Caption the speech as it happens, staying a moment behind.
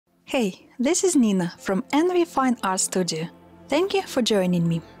Hey, this is Nina from NV Fine Art Studio. Thank you for joining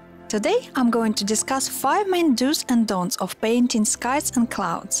me. Today I'm going to discuss 5 main do's and don'ts of painting skies and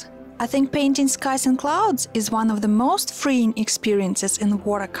clouds. I think painting skies and clouds is one of the most freeing experiences in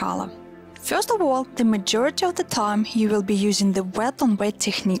watercolor. First of all, the majority of the time you will be using the wet-on-wet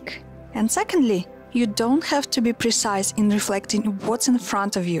technique. And secondly, you don't have to be precise in reflecting what's in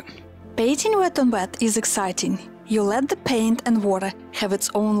front of you. Painting wet-on-wet is exciting. You let the paint and water have its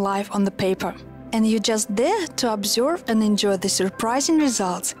own life on the paper. And you're just there to observe and enjoy the surprising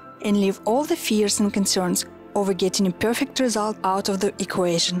results and leave all the fears and concerns over getting a perfect result out of the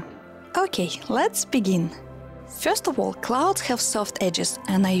equation. Okay, let's begin. First of all, clouds have soft edges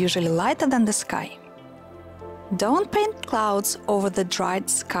and are usually lighter than the sky. Don't paint clouds over the dried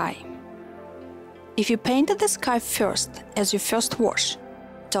sky. If you painted the sky first as your first wash,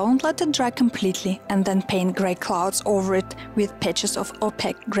 don't let it dry completely and then paint grey clouds over it with patches of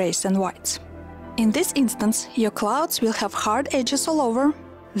opaque greys and whites. In this instance, your clouds will have hard edges all over,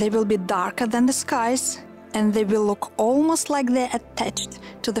 they will be darker than the skies, and they will look almost like they're attached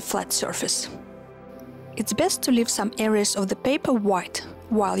to the flat surface. It's best to leave some areas of the paper white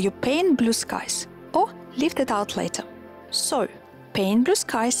while you paint blue skies, or lift it out later. So, paint blue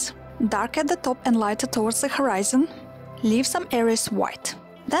skies, dark at the top and lighter towards the horizon, leave some areas white.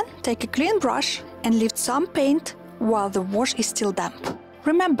 Then take a clean brush and lift some paint while the wash is still damp.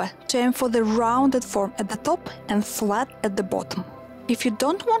 Remember to aim for the rounded form at the top and flat at the bottom. If you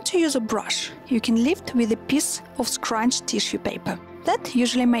don't want to use a brush, you can lift with a piece of scrunched tissue paper. That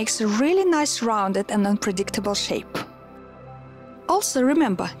usually makes a really nice rounded and unpredictable shape. Also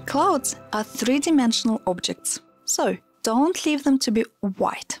remember, clouds are three-dimensional objects, so don't leave them to be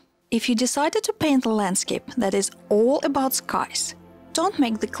white. If you decided to paint a landscape that is all about skies, don't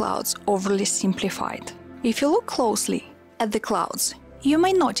make the clouds overly simplified. If you look closely at the clouds, you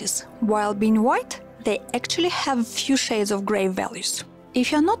may notice, while being white, they actually have a few shades of gray values.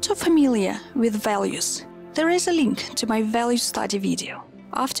 If you're not too familiar with values, there is a link to my value study video.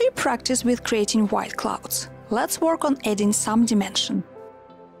 After you practice with creating white clouds, let's work on adding some dimension.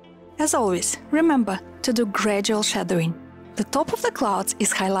 As always, remember to do gradual shadowing. The top of the clouds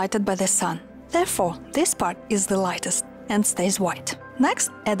is highlighted by the sun, therefore this part is the lightest and stays white.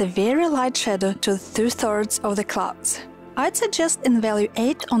 Next, add a very light shadow to 2/3 of the clouds. I'd suggest in value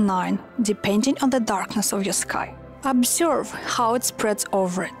 8 or 9, depending on the darkness of your sky. Observe how it spreads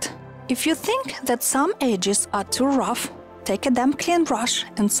over it. If you think that some edges are too rough, take a damp clean brush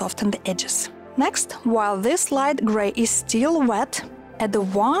and soften the edges. Next, while this light gray is still wet, add a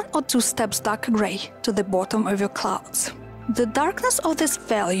 1 or 2 steps darker gray to the bottom of your clouds. The darkness of this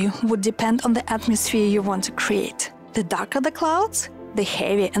value would depend on the atmosphere you want to create. The darker the clouds, the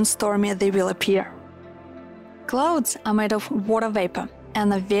heavier and stormier they will appear. Clouds are made of water vapor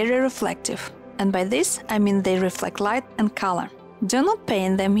and are very reflective, and by this I mean they reflect light and color. Do not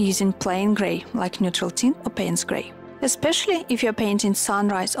paint them using plain gray like neutral tint or Payne's gray, especially if you're painting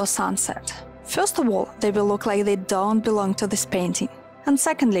sunrise or sunset. First of all, they will look like they don't belong to this painting, and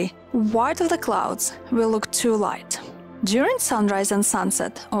secondly, white of the clouds will look too light. During sunrise and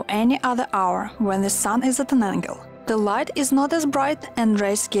sunset or any other hour when the sun is at an angle, the light is not as bright and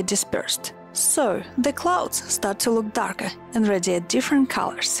rays get dispersed, so the clouds start to look darker and radiate different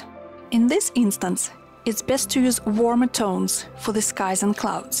colors. In this instance, it's best to use warmer tones for the skies and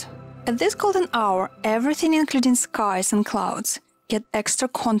clouds. At this golden hour, everything including skies and clouds get extra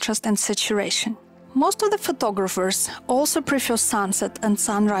contrast and saturation. Most of the photographers also prefer sunset and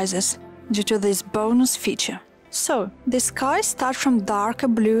sunrises due to this bonus feature. So, the skies start from darker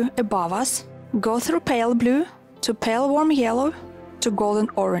blue above us, go through pale blue, to pale warm yellow, to golden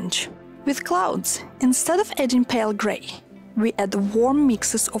orange. With clouds, instead of adding pale gray, we add warm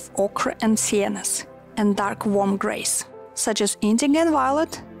mixes of ochre and siennas, and dark warm grays, such as indigo and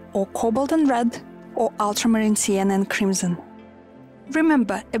violet, or cobalt and red, or ultramarine sienna and crimson.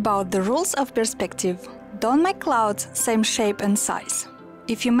 Remember about the rules of perspective. Don't make clouds same shape and size.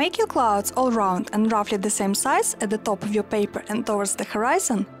 If you make your clouds all round and roughly the same size at the top of your paper and towards the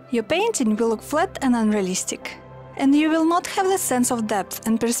horizon, your painting will look flat and unrealistic. And you will not have the sense of depth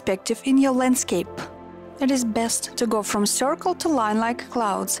and perspective in your landscape. It is best to go from circle to line-like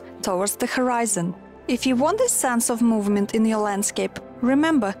clouds towards the horizon. If you want this sense of movement in your landscape,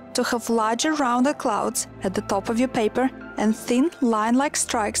 remember to have larger rounded clouds at the top of your paper and thin line-like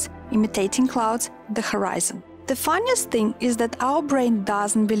strikes imitating clouds at the horizon. The funniest thing is that our brain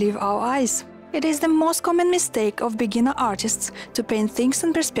doesn't believe our eyes. It is the most common mistake of beginner artists to paint things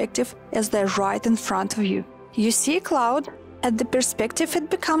in perspective as they're right in front of you. You see a cloud, at the perspective it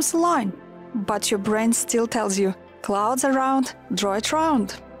becomes a line, but your brain still tells you, clouds are round, draw it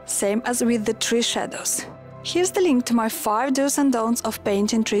round. same as with the tree shadows. Here's the link to my 5 do's and don'ts of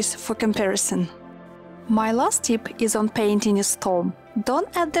painting trees for comparison. My last tip is on painting a storm.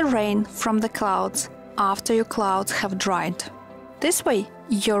 Don't add the rain from the clouds after your clouds have dried. This way,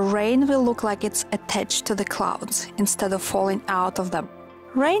 your rain will look like it's attached to the clouds instead of falling out of them.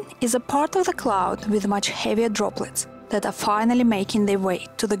 Rain is a part of the cloud with much heavier droplets that are finally making their way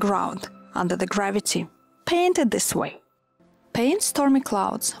to the ground under the gravity. Paint it this way. Paint stormy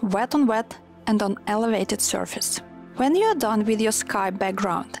clouds wet on wet and on elevated surface. When you are done with your sky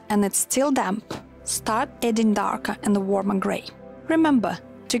background and it's still damp, start adding darker and warmer gray. Remember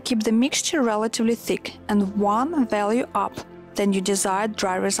to keep the mixture relatively thick and one value up than your desired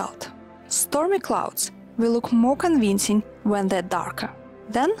dry result. Stormy clouds will look more convincing when they're darker.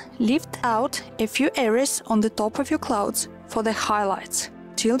 Then lift out a few areas on the top of your clouds for the highlights.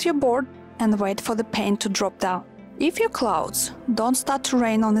 Tilt your board and wait for the paint to drop down. If your clouds don't start to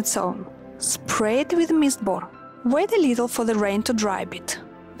rain on its own, spray it with mist board. Wait a little for the rain to dry a bit.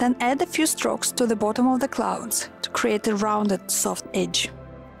 Then add a few strokes to the bottom of the clouds to create a rounded, soft edge.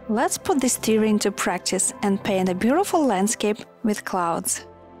 Let's put this theory into practice and paint a beautiful landscape with clouds.